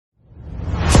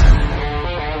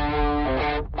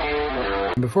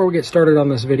Before we get started on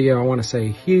this video, I want to say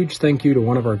a huge thank you to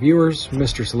one of our viewers,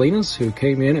 Mr. Salinas, who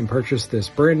came in and purchased this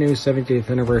brand new 70th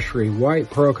anniversary white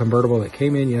Pearl convertible that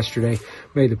came in yesterday.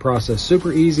 Made the process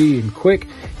super easy and quick.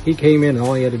 He came in and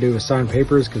all he had to do was sign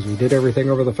papers because we did everything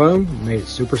over the phone and made it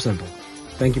super simple.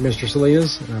 Thank you, Mr.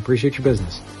 Salinas, and I appreciate your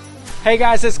business. Hey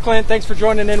guys, it's Clint. Thanks for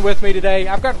joining in with me today.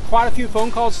 I've got quite a few phone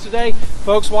calls today.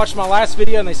 Folks watched my last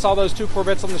video and they saw those two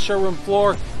Corvettes on the showroom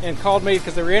floor and called me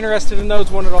because they were interested in those,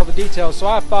 wanted all the details. So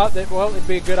I thought that, well, it'd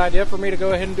be a good idea for me to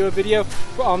go ahead and do a video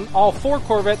on all four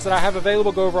Corvettes that I have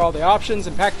available, go over all the options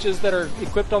and packages that are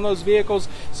equipped on those vehicles.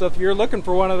 So if you're looking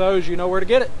for one of those, you know where to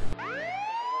get it.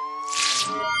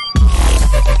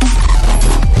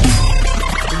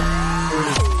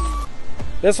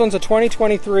 This one's a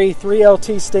 2023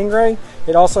 3LT Stingray.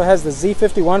 It also has the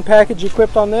Z51 package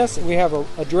equipped on this. We have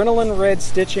adrenaline red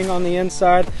stitching on the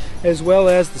inside, as well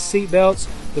as the seat belts.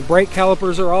 The brake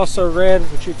calipers are also red,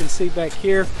 which you can see back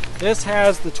here. This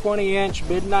has the 20-inch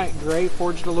midnight gray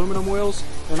forged aluminum wheels.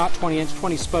 They're not 20-inch,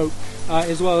 20 spoke,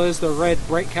 as well as the red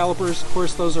brake calipers. Of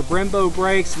course, those are Brembo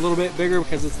brakes, a little bit bigger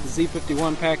because it's the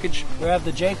Z51 package. We have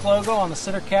the Jake logo on the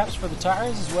center caps for the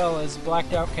tires, as well as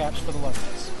blacked out caps for the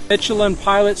logos. Michelin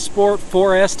Pilot Sport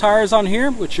 4S tires on here,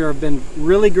 which have been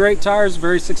really great tires,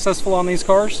 very successful on these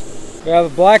cars. We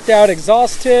have blacked out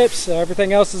exhaust tips,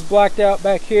 everything else is blacked out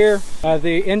back here.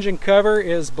 The engine cover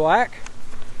is black.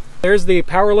 There's the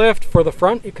power lift for the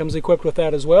front, it comes equipped with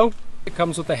that as well. It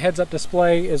comes with a heads-up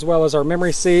display as well as our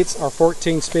memory seats, our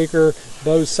 14-speaker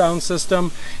Bose sound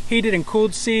system, heated and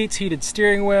cooled seats, heated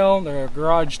steering wheel, there are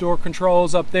garage door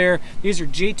controls up there. These are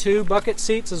G2 bucket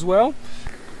seats as well.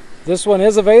 This one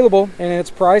is available and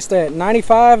it's priced at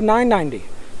 $95,990.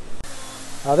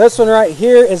 Now this one right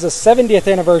here is a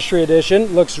 70th anniversary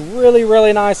edition. Looks really,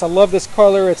 really nice. I love this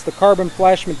color. It's the carbon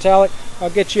flash metallic.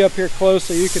 I'll get you up here close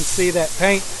so you can see that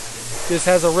paint. This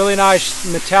has a really nice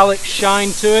metallic shine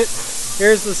to it.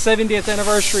 Here's the 70th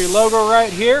anniversary logo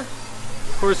right here.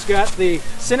 Of course, got the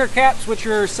center caps, which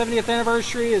are 70th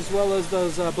anniversary, as well as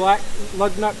those black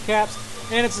lug nut caps.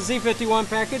 And it's a Z51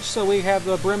 package, so we have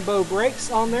the Brembo brakes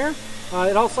on there.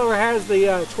 It also has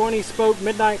the 20 spoke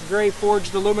midnight gray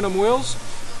forged aluminum wheels.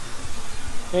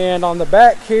 And on the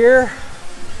back here,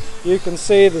 you can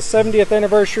see the 70th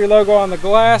anniversary logo on the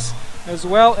glass, as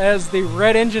well as the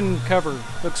red engine cover.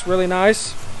 Looks really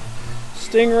nice.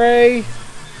 Stingray,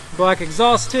 black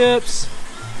exhaust tips.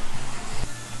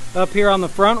 Up here on the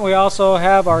front, we also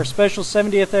have our special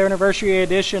 70th anniversary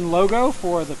edition logo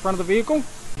for the front of the vehicle.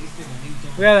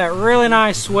 We have that really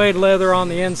nice suede leather on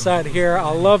the inside here.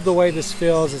 I love the way this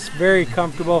feels. It's very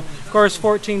comfortable. Of course,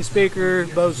 14-speaker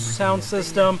Bose sound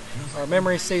system. Our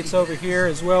memory seats over here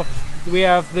as well. We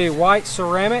have the white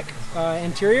ceramic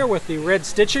interior with the red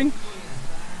stitching.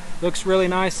 Looks really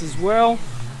nice as well.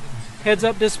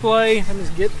 Heads-up display.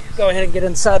 Let me go ahead and get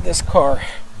inside this car.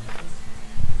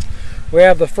 We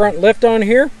have the front lift on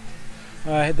here.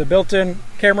 The built-in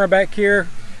camera back here.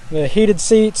 The heated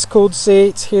seats, cooled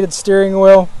seats, heated steering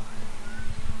wheel.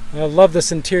 I love this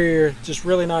interior, just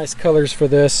really nice colors for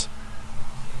this.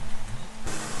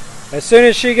 As soon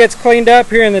as she gets cleaned up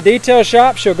here in the detail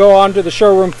shop, she'll go onto the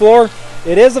showroom floor.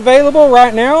 It is available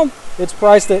right now. It's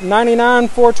priced at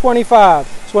 $99,425.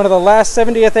 It's one of the last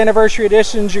 70th anniversary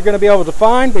editions you're going to be able to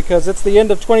find because it's the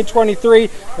end of 2023.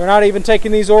 They're not even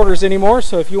taking these orders anymore.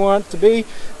 So if you want to be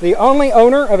the only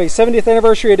owner of a 70th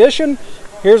anniversary edition,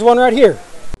 here's one right here.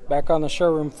 Back on the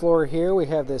showroom floor here, we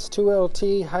have this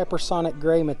 2LT Hypersonic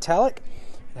Gray Metallic.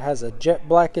 It has a jet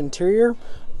black interior.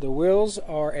 The wheels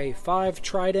are a 5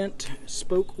 Trident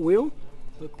spoke wheel.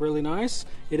 Look really nice.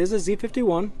 It is a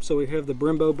Z51, so we have the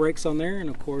Brembo brakes on there, and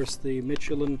of course the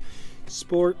Michelin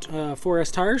Sport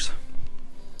 4S tires.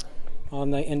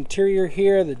 On the interior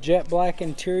here, the jet black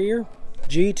interior,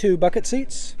 G2 bucket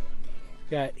seats.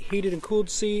 Got heated and cooled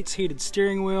seats, heated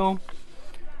steering wheel.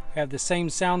 Have the same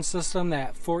sound system,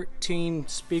 that 14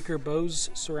 speaker Bose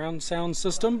surround sound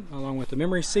system, along with the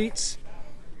memory seats.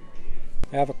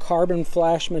 I have a carbon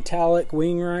flash metallic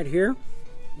wing right here,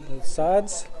 both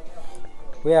sides.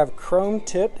 We have chrome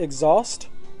tipped exhaust.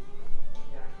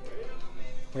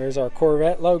 There's our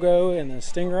Corvette logo and the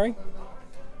Stingray.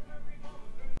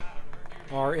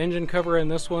 Our engine cover in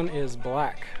this one is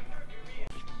black.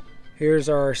 Here's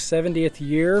our 70th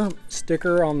year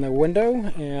sticker on the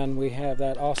window, and we have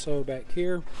that also back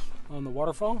here on the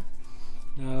waterfall.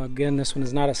 Now again, this one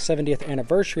is not a 70th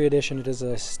anniversary edition, it is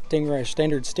a Stingray,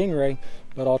 standard Stingray,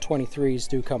 but all 23s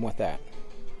do come with that.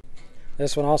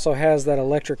 This one also has that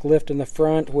electric lift in the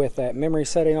front with that memory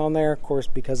setting on there. Of course,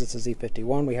 because it's a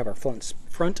Z51, we have our front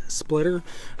splitter.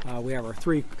 We have our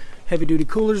 3 heavy-duty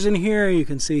coolers in here. You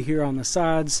can see here on the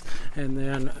sides. And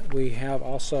then we have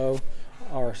also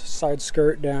our side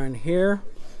skirt down here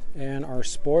and our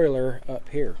spoiler up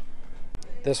here.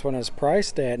 This one is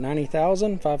priced at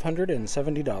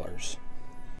 $90,570.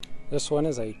 This one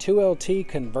is a 2LT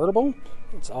convertible.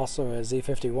 It's also a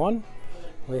Z51.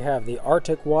 We have the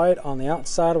Arctic white on the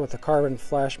outside with the carbon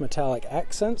flash metallic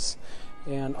accents.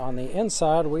 And on the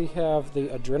inside, we have the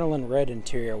adrenaline red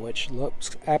interior, which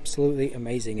looks absolutely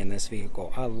amazing in this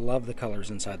vehicle. I love the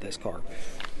colors inside this car.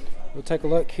 We'll take a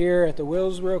look here at the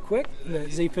wheels real quick. The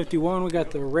Z51, we got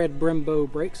the red Brembo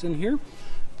brakes in here.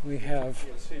 We have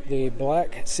the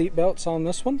black seat belts on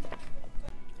this one.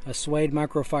 A suede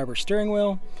microfiber steering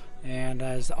wheel. And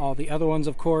as all the other ones,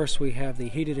 of course, we have the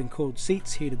heated and cooled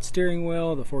seats, heated steering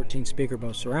wheel, the 14-speaker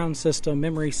Bose surround system,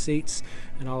 memory seats,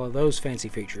 and all of those fancy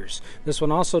features. This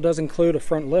one also does include a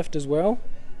front lift as well.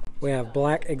 We have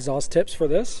black exhaust tips for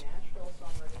this.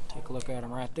 Take a look at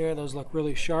them right there. Those look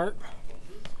really sharp.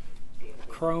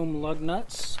 Chrome lug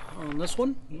nuts on this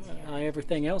one.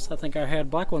 Everything else, I think I had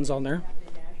black ones on there.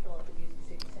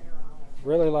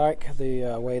 Really like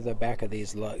the way the back of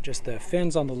these look. Just the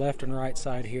fins on the left and right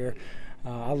side here.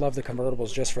 I love the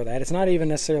convertibles just for that. It's not even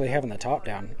necessarily having the top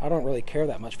down. I don't really care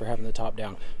that much for having the top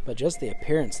down, but just the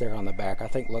appearance there on the back I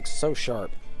think looks so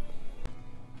sharp.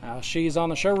 She's on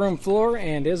the showroom floor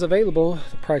and is available.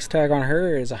 The price tag on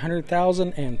her is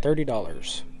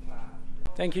 $100,030.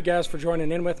 Thank you guys for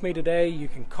joining in with me today. You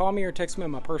can call me or text me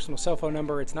on my personal cell phone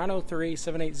number. It's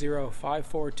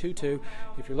 903-780-5422.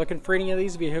 If you're looking for any of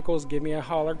these vehicles, give me a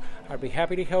holler. I'd be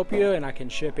happy to help you, and I can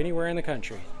ship anywhere in the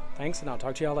country. Thanks, and I'll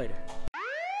talk to y'all later.